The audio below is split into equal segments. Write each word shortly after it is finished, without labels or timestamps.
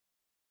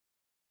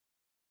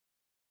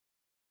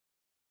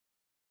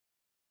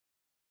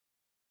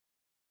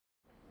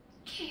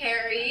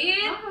Carrie,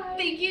 Hi.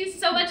 thank you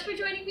so much for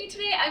joining me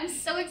today. I'm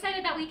so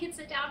excited that we can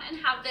sit down and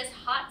have this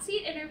hot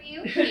seat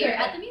interview here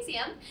at the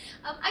museum.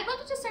 I'd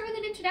love to just start with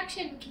an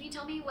introduction. Can you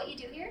tell me what you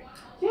do here?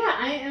 Yeah,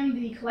 I am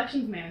the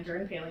collections manager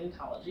in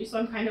paleontology, so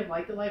I'm kind of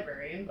like the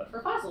librarian, but for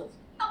fossils.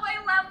 Oh, I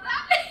love that.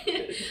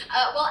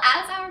 Well,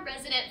 as our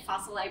resident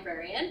fossil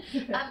librarian,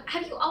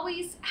 have you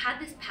always had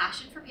this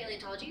passion for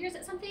paleontology, or is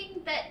it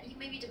something that you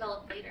maybe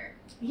developed later?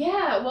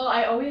 Yeah, well,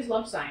 I always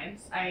loved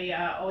science.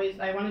 I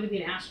wanted to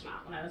be an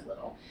astronaut when I was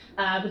little.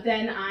 But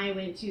then I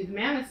went to the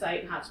mammoth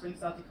site in Hot Springs,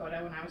 South Dakota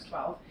when I was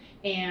 12,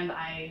 and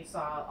I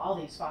saw all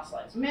these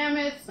fossilized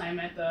mammoths. I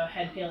met the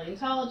head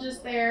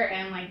paleontologist there,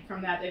 and like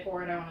from that day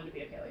forward, I wanted to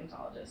be a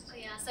paleontologist. Oh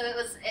yeah, so it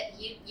was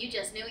you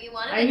just knew what you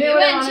wanted. I and knew you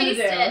what I went and wanted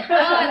to chased do. it.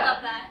 Oh, I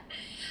love that.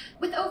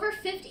 With over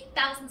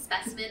 15,000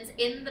 specimens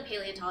in the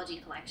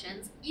paleontology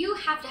collections, you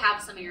have to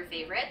have some of your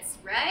favorites,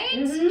 right?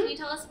 Mm-hmm. Can you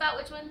tell us about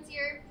which ones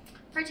you're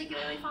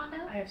particularly fond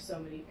of? I have so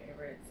many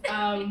favorites.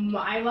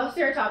 I love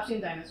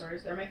ceratopsian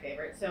dinosaurs. They're my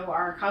favorite. So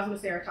our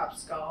Cosmoceratops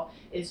skull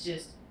is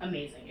just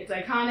amazing. It's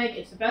iconic.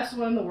 It's the best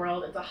one in the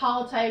world. It's a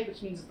holotype,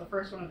 which means it's the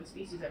first one of the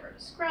species ever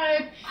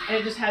described. And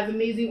it just has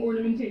amazing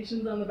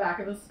ornamentations on the back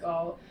of the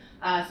skull.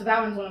 So that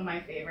one's one of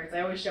my favorites. I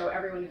always show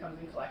everyone who comes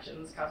in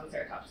collections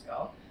Cosmoceratops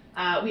skull.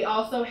 We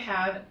also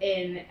have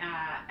an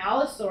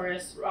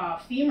Allosaurus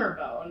femur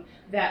bone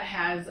that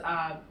has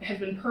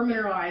been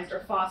permineralized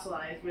or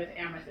fossilized with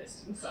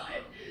amethyst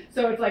inside.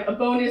 So it's like a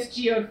bonus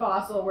geode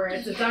fossil where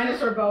it's a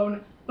dinosaur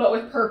bone but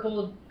with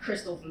purple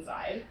crystals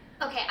inside.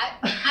 Okay,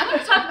 I want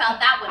to talk about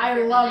that one. I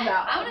for a love minute.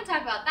 that one. I want to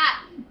talk about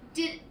that.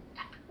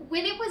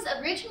 When it was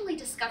originally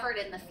discovered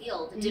in the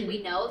field, did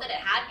we know that it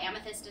had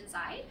amethyst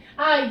inside?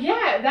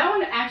 Yeah, that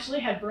one actually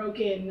had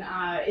broken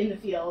in the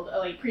field,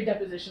 like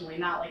pre-depositionally,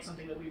 not like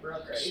something that we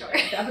broke or anything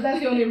like that. But that's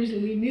the only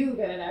reason we knew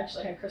that it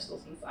actually had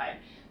crystals inside.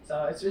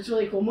 So it's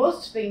really cool.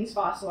 Most things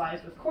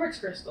fossilize with quartz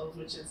crystals,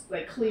 which is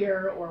like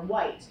clear or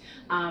white.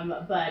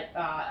 But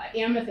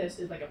amethyst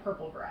is like a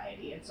purple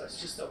variety, and so it's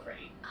just so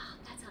pretty. Oh,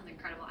 that sounds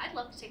incredible. I'd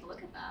love to take a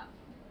look at that.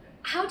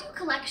 How do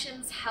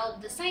collections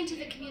help the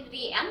scientific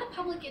community and the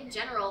public in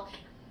general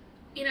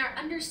in our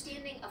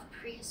understanding of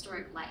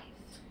prehistoric life?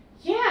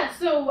 Yeah,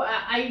 so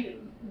I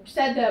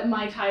said that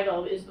my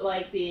title is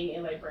like being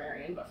a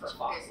librarian, but for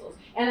fossils.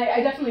 And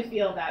I definitely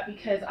feel that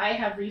because I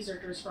have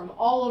researchers from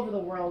all over the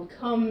world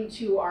come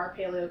to our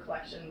paleo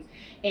collections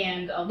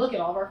and look at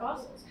all of our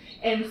fossils.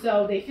 And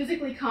so they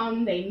physically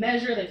come, they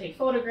measure, they take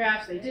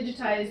photographs, they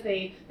digitize,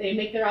 they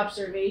make their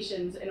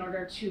observations in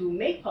order to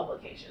make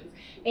publications.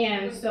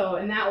 And so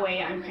in that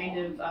way, I'm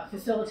kind of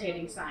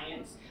facilitating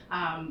science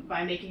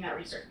by making that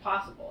research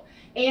possible.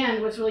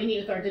 And what's really neat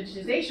with our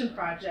digitization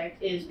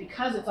project is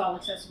because it's all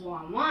accessible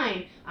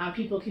online,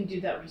 people can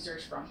do that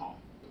research from home.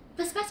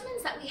 The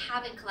specimens that we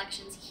have in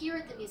collections here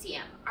at the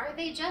museum, are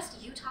they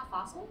just Utah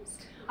fossils?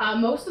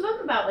 Most of them,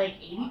 about like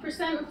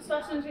 80% of the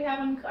specimens we have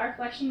in our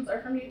collections are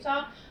from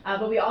Utah,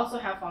 but we also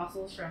have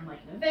fossils from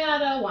like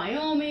Nevada,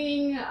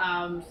 Wyoming,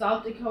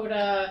 South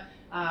Dakota,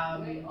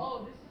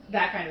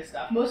 that kind of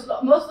stuff.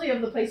 Mostly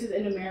of the places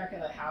in America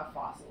that have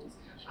fossils.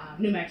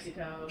 New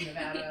Mexico,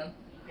 Nevada,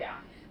 yeah.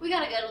 We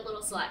got a good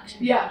little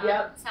selection. Yeah,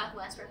 yep.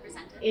 Southwest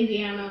represented.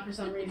 Indiana for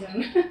some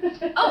reason.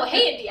 Oh,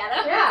 hey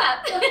Indiana.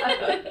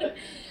 Yeah.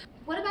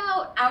 What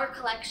about our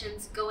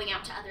collections going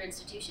out to other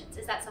institutions?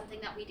 Is that something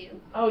that we do?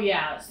 Oh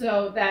yeah,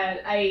 so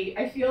that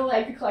I feel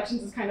like the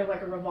collections is kind of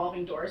like a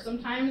revolving door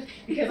sometimes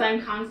because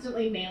I'm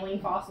constantly mailing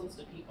fossils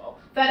to people.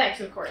 FedEx,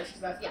 of course, because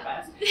that's the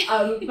best.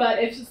 But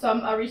if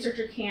a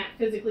researcher can't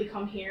physically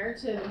come here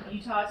to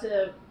Utah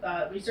to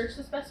research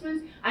the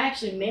specimens, I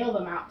actually mail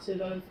them out to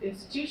those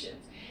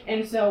institutions.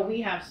 And so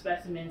we have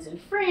specimens in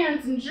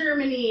France and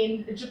Germany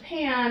and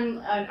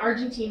Japan and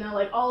Argentina,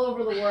 like all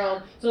over the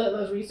world, so that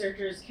those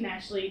researchers can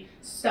actually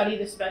study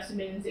the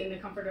specimens in the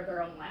comfort of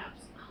their own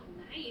labs. Oh,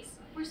 nice.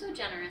 We're so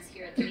generous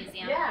here at the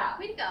museum. Yeah.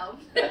 Way to go.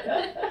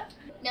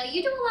 Now,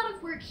 you do a lot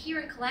of work here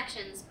in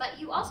collections, but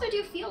you also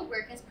do field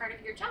work as part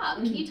of your job.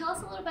 Can you tell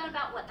us a little bit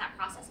about what that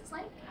process is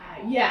like?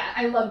 Yeah,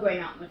 I love going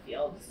out in the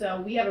field.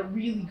 So we have a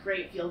really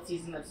great field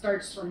season that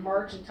starts from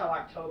March until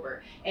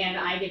October, and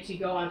I get to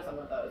go on some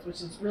of those,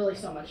 which is really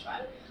so much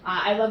fun.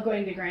 I love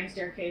going to Grand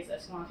Staircase at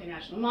Escalante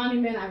National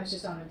Monument. I was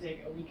just on a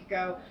dig a week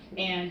ago,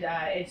 and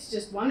it's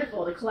just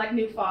wonderful to collect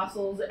new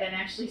fossils and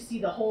actually see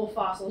the whole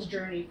fossil's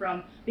journey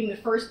from being the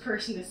first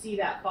person to see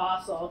that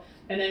fossil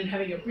and then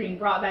having it being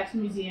brought back to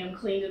the museum,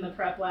 cleaned in the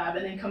prep lab,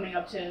 and then coming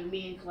up to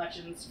me in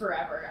collections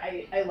forever.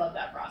 I love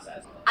that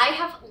process. I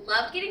have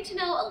loved getting to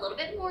know a little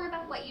bit more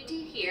about what you do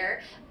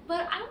here,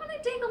 but I want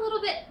to dig a little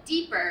bit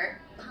deeper,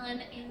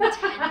 pun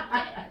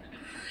intended.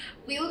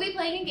 We will be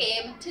playing a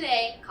game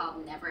today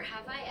called Never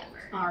Have I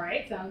Ever. All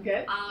right, sounds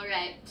good. All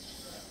right.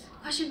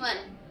 Question 1.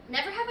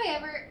 Never have I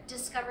ever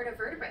discovered a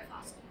vertebrate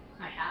fossil?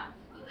 I have.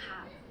 You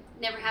have.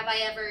 Never have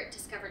I ever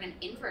discovered an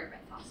invertebrate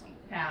fossil?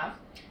 Have.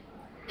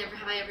 Never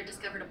have I ever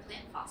discovered a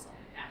plant fossil?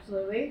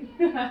 Absolutely.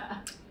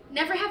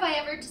 Never have I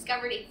ever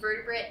discovered a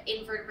vertebrate,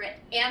 invertebrate,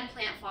 and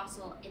plant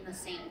fossil in the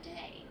same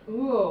day.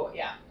 Ooh,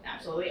 yeah,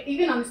 absolutely.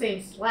 Even on the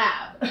same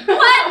slab.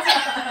 What?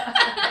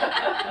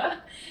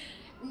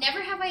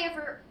 Never have I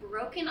ever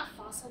broken a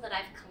fossil that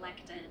I've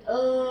collected.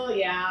 Oh,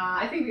 yeah,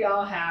 I think we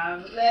all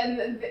have.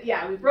 Then,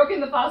 yeah, we've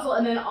broken the fossil,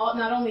 and then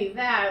not only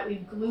that,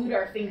 we've glued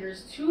our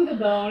fingers to the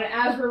bone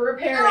as we're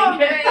repairing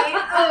it.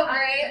 Oh,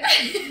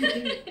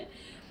 great.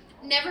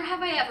 Never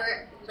have I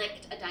ever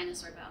licked a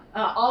dinosaur bone.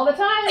 All the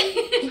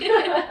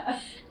time.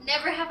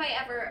 Never have I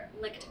ever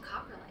licked a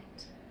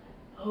coprolite.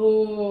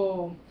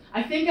 Oh,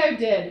 I think I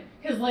did.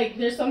 Because, like,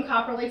 there's some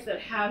coprolites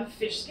that have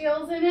fish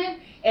scales in it.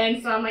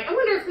 And so I'm like, I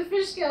wonder if the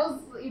fish scales,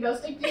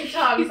 stick to your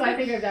tongue. So I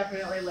think I've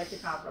definitely licked a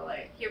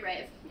coprolite. You're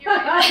brave. You're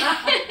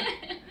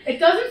brave. It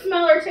doesn't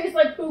smell or taste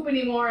like poop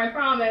anymore, I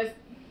promise.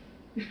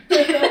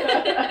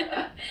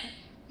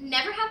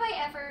 Never have I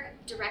ever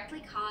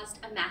directly caused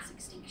a mass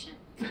extinction.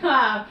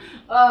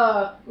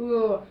 Well,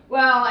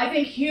 I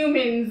think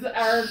humans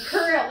are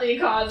currently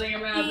causing a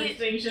mass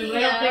extinction, but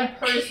I don't think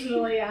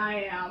personally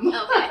I am.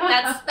 Okay,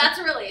 that's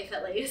a relief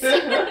at least.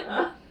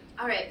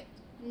 All right,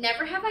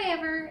 never have I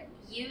ever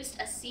used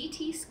a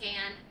CT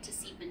scan to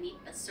see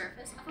beneath the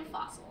surface of a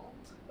fossil.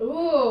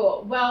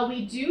 Ooh, well,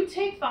 we do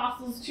take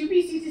fossils to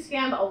be CT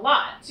scanned a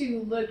lot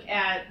to look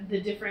at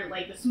the different,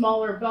 like the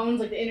smaller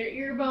bones, like the inner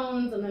ear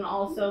bones, and then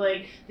also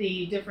like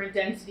the different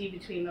density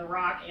between the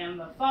rock and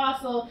the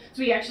fossil. So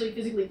we actually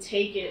physically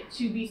take it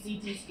to be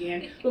CT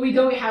scanned, but we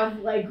don't have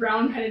like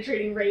ground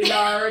penetrating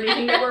radar or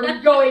anything that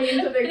we're going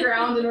into the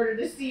ground in order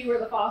to see where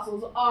the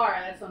fossils are.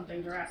 That's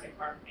something Jurassic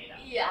Park made up.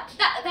 Yeah,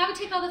 that would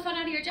take all the fun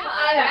out of your job,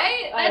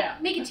 right?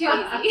 That'd make it too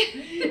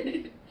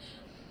easy.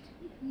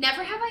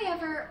 Never have I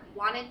ever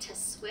wanted to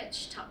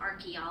switch to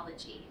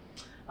archaeology.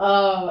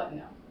 Oh,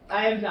 no.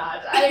 I have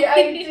not.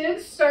 I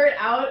did start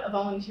out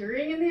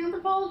volunteering in the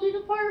anthropology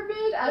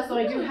department, so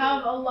I do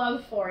have a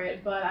love for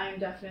it, but I'm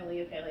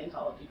definitely a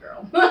paleontology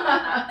girl.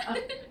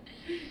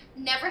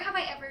 Never have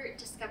I ever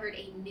discovered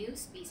a new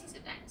species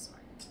of dinosaur.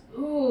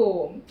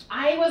 Ooh,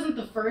 I wasn't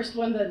the first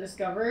one that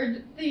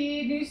discovered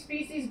the new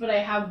species, but I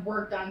have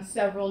worked on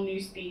several new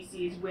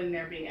species when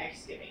they're being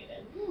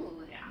excavated.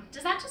 Ooh, yeah.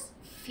 Does that just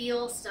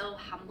feel so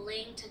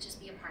humbling to just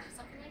be a part of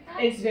something like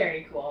that? It's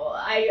very cool.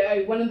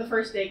 One of the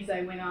first digs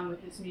I went on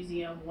with this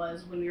museum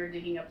was when we were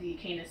digging up the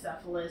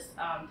Cainocephalus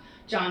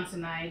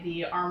johnsoni,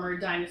 the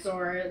armored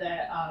dinosaur,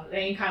 the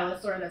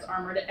ankylosaur that's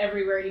armored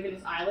everywhere, even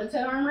his eyelids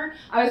had armor.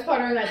 I was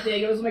part of that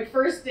dig. It was my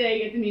first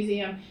dig at the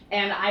museum,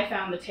 and I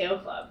found the tail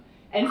club.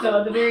 And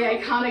so the very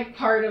iconic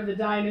part of the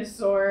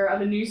dinosaur, of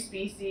a new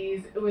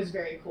species, it was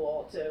very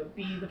cool to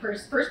be the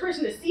first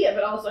person to see it,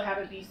 but also have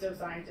it be so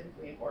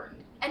scientifically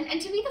important. And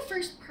to be the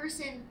first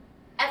person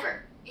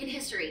ever in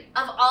history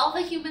of all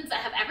the humans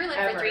that have ever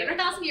lived for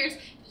 300,000 years,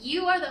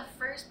 you are the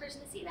first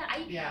person to see that.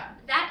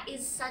 That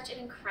is such an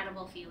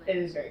incredible feeling. It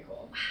is very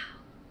cool. Wow.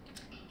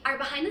 Our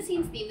behind the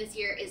scenes theme this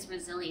year is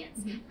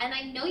resilience. Mm-hmm. And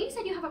I know you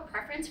said you have a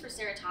preference for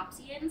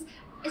ceratopsians.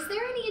 Is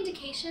there any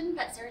indication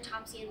that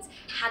ceratopsians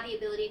have the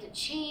ability to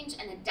change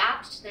and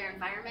adapt to their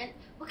environment?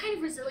 What kind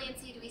of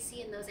resiliency do we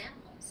see in those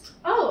animals?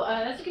 Oh,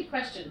 that's a good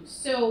question.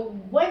 So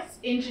what's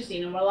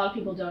interesting and what a lot of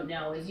people don't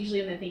know is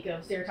usually when they think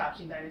of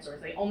ceratopsian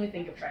dinosaurs, they only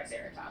think of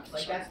Triceratops.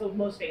 Like that's the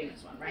most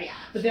famous one, right? Yeah.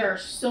 But there are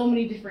so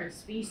many different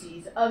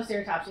species of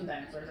ceratopsian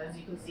dinosaurs, as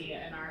you can see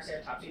in our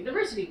ceratopsian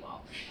diversity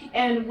wall.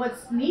 And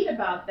what's neat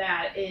about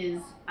that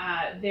is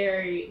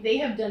they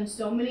have done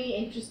so many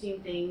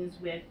interesting things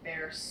with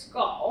their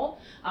skull,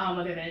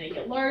 whether they make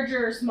it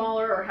larger or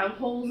smaller or have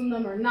holes in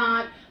them or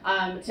not,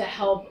 to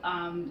help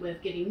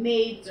with getting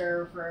mates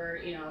or for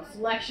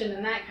selection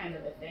and that kind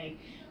of a thing.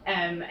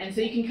 And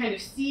so you can kind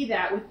of see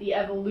that with the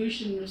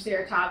evolution of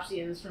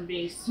ceratopsians from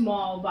being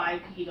small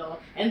bipedal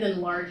and then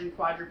large and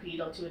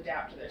quadrupedal to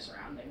adapt to their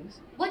surroundings.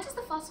 What does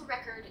the fossil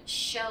record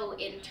show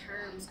in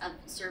terms of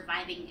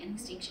surviving an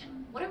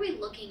extinction? What are we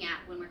looking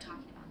at when we're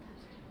talking about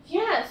that?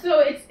 Yeah, so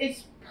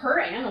it's per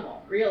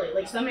animal, really.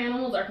 Like some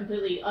animals are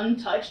completely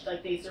untouched,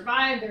 like they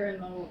survive, they're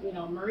in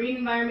the marine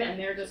environment and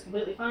they're just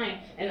completely fine,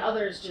 and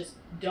others just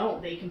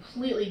don't. They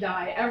completely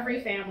die.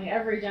 Every family,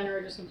 every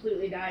genera just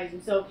completely dies,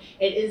 and so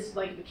it is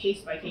like the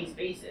case-by-case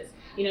basis.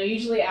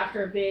 Usually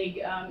after a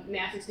big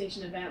mass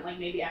extinction event, like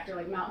maybe after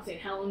like Mount St.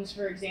 Helens,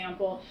 for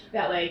example,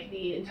 that like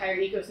the entire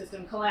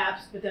ecosystem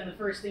collapsed, but then the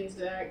first things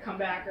to come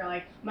back are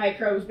like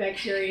microbes,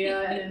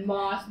 bacteria, and then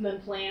moss, and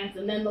then plants,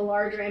 and then the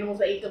larger animals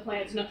that eat the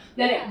plants.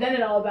 Then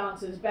it all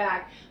bounces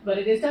back, but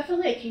it is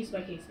definitely a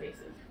case-by-case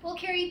basis. Well,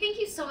 Carrie, thank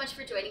you so much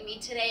for joining me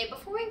today.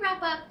 Before we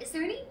wrap up, is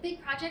there any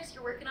big projects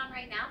you're working on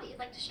right now that you'd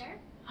like to share?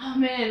 Oh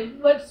man,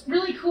 what's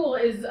really cool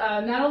is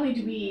not only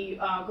do we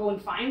go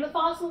and find the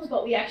fossils,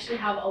 but we actually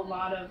have a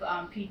lot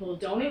of people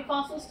donate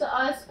fossils to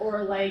us,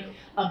 or like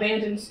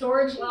abandoned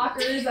storage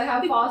lockers that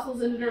have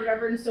fossils in it or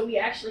whatever, and so we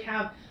actually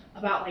have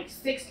about like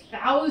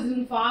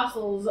 6,000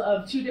 fossils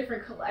of 2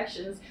 different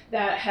collections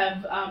that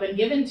have been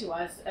given to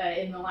us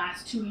in the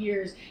last 2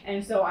 years.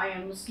 And so I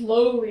am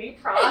slowly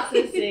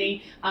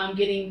processing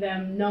getting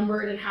them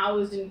numbered and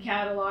housed and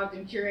cataloged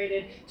and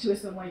curated to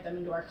assimilate them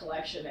into our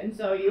collection. And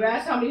so you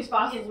asked how many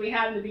fossils we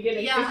had in the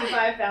beginning,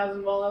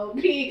 65,000. Well, it'll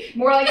be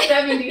more like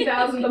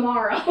 70,000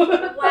 tomorrow.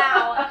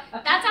 Wow.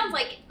 That sounds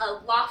like a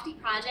lofty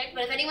project,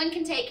 but if anyone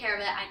can take care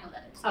of it, I know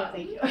that it's Oh,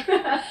 thank you.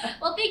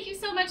 Well, thank you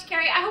so much,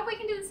 Carrie. I hope we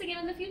can do this again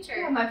in the future.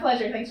 Yeah, my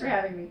pleasure. Thanks for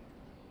having me.